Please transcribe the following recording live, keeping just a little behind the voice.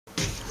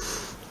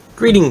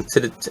Greeting to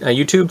the,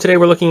 YouTube. Today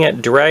we're looking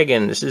at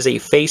Dragon. This is a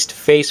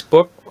face-to-face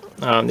book.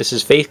 This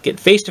is get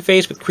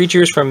face-to-face with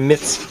creatures from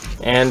myths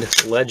and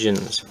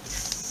legends.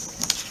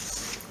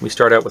 We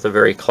start out with a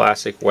very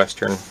classic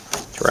Western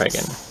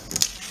dragon.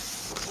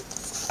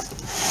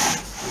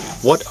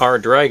 What are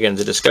dragons?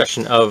 A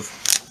discussion of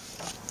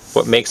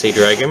what makes a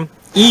dragon.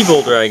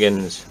 Evil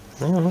dragons.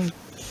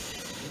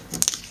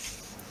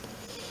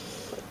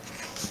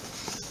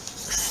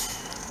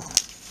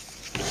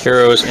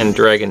 Heroes and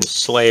dragon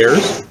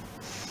slayers.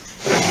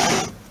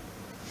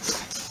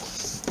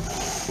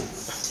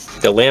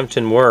 The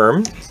Lambton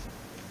Worm.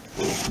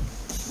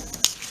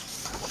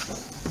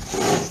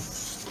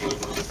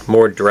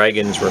 More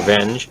Dragon's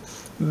Revenge.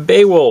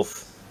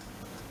 Beowulf.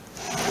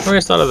 I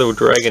always thought of the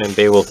dragon and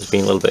Beowulf as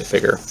being a little bit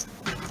bigger.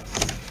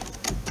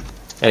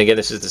 And again,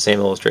 this is the same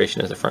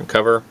illustration as the front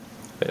cover.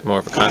 A bit more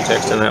of a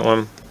context in that one.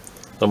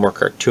 A little more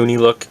cartoony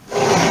look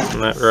on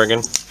that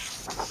dragon.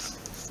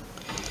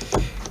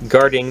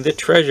 Guarding the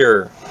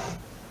Treasure.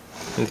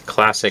 And the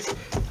classic,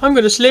 I'm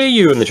going to slay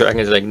you. And the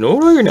dragon is like,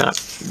 no, you're not.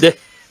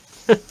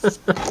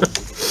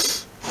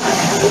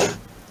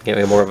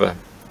 Get more of a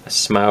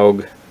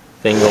Smaug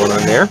thing going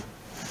on there.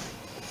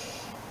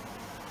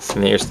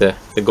 And there's the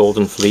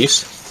Golden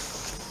Fleece.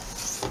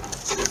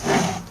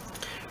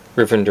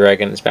 Riven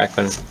Dragon is back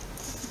when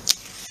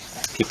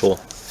people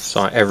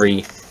saw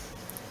every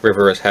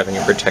river as having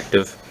a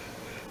protective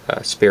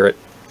spirit.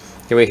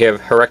 Here we have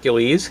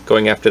Hercules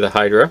going after the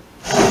Hydra.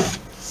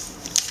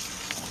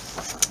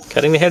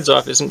 Cutting the heads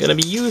off isn't going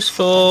to be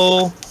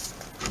useful.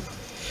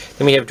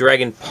 Then we have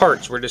dragon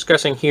parts. We're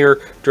discussing here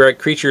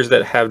creatures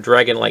that have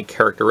dragon-like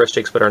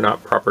characteristics but are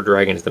not proper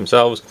dragons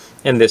themselves.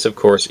 And this, of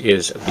course,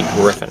 is the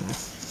Griffin.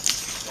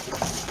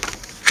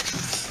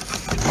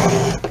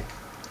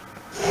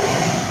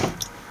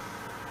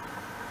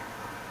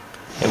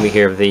 And we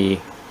have the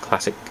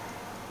classic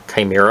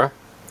Chimera.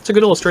 It's a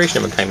good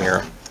illustration of a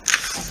Chimera.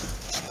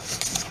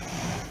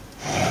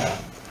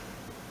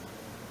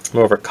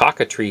 More of a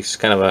cockatrice,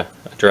 kind of a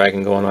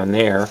dragon going on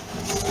there.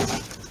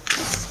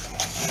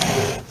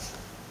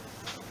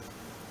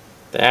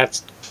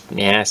 That's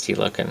nasty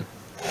looking.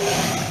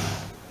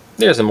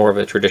 There's more of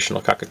a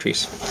traditional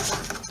cockatrice.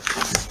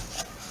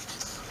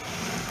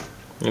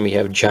 And we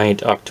have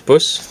giant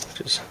octopus,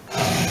 which is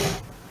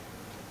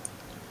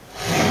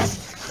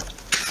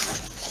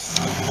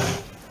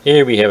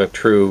here we have a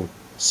true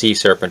sea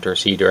serpent or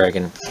sea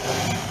dragon.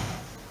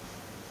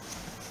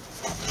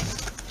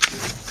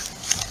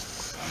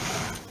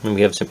 And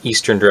we have some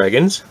eastern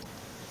dragons.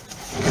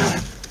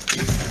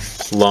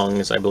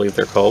 Lungs, I believe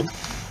they're called.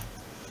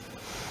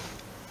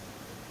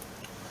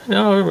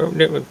 No,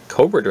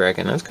 Cobra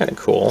Dragon, that's kind of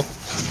cool.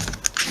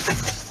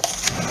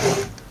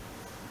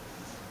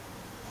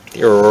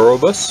 The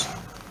Ouroboros.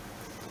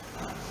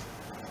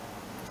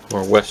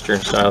 More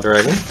Western style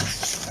dragon.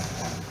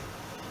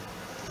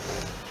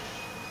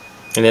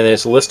 And then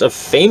there's a list of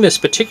famous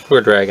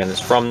particular dragons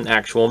from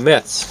actual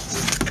myths.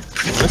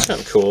 That's kind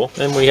of cool.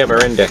 Then we have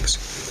our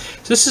index.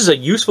 So this is a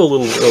useful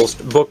little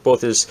book,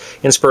 both as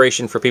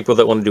inspiration for people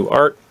that want to do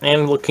art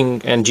and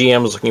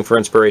GMs looking for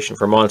inspiration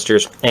for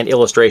monsters, and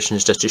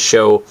illustrations just to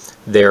show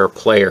their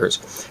players.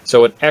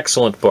 So an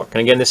excellent book.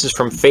 And again, this is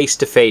from Face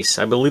to Face.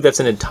 I believe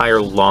that's an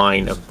entire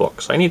line of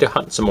books. I need to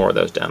hunt some more of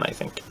those down, I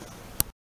think.